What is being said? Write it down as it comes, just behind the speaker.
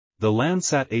The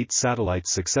Landsat 8 satellite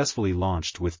successfully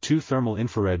launched with 2 thermal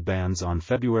infrared bands on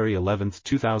February 11,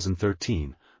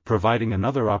 2013, providing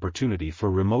another opportunity for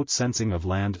remote sensing of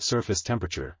land surface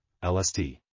temperature, LST.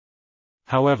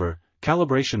 However,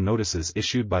 calibration notices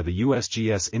issued by the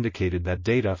USGS indicated that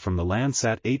data from the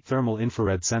Landsat 8 thermal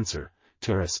infrared sensor,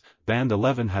 TIRS, band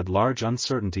 11 had large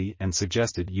uncertainty and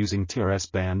suggested using TIRS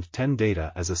band 10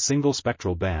 data as a single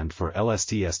spectral band for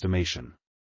LST estimation.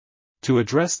 To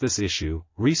address this issue,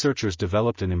 researchers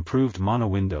developed an improved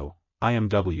monowindow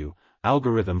 (IMW)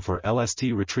 algorithm for LST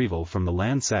retrieval from the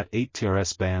Landsat 8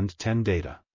 TRS band 10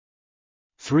 data.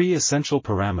 3 essential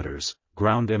parameters,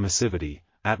 ground emissivity,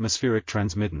 atmospheric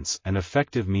transmittance and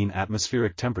effective mean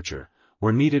atmospheric temperature,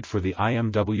 were needed for the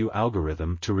IMW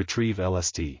algorithm to retrieve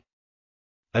LST.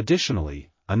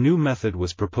 Additionally, a new method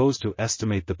was proposed to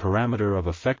estimate the parameter of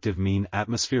effective mean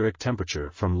atmospheric temperature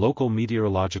from local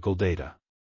meteorological data.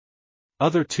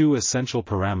 Other 2 essential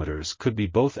parameters could be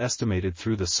both estimated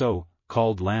through the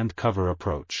so-called land cover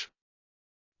approach.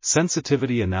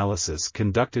 Sensitivity analysis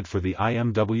conducted for the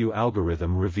IMW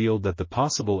algorithm revealed that the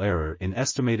possible error in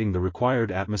estimating the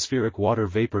required atmospheric water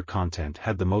vapor content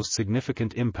had the most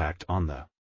significant impact on the.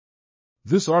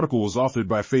 This article was authored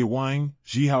by Wang,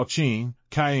 Zhihao,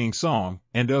 Caiying,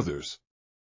 and others.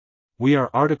 We are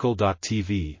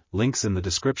RTCLTV, links in the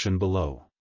description below.